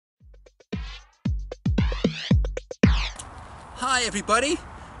Hi everybody,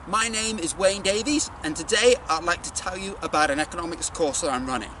 my name is Wayne Davies and today I'd like to tell you about an economics course that I'm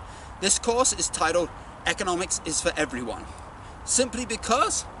running. This course is titled Economics is for Everyone, simply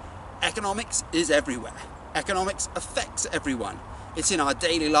because economics is everywhere. Economics affects everyone. It's in our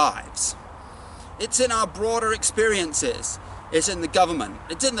daily lives. It's in our broader experiences. It's in the government.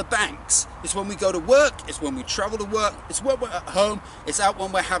 It's in the banks. It's when we go to work. It's when we travel to work. It's when we're at home. It's out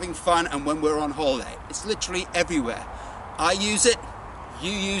when we're having fun and when we're on holiday. It's literally everywhere. I use it.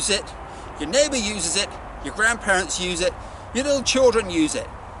 You use it. Your neighbor uses it. Your grandparents use it. Your little children use it.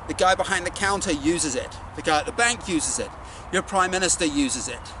 The guy behind the counter uses it. The guy at the bank uses it. Your prime minister uses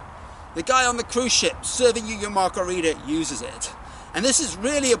it. The guy on the cruise ship serving you your margarita uses it. And this is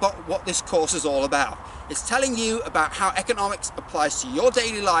really about what this course is all about. It's telling you about how economics applies to your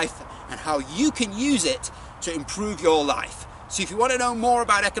daily life and how you can use it to improve your life. So if you want to know more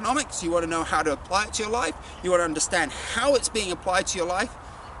about economics, you want to know how to apply it to your life, you want to understand how it's being applied to your life,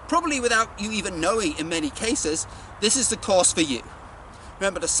 probably without you even knowing in many cases, this is the course for you.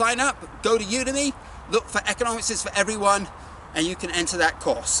 Remember to sign up, go to Udemy, look for Economics is for Everyone, and you can enter that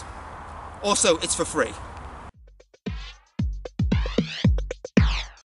course. Also, it's for free.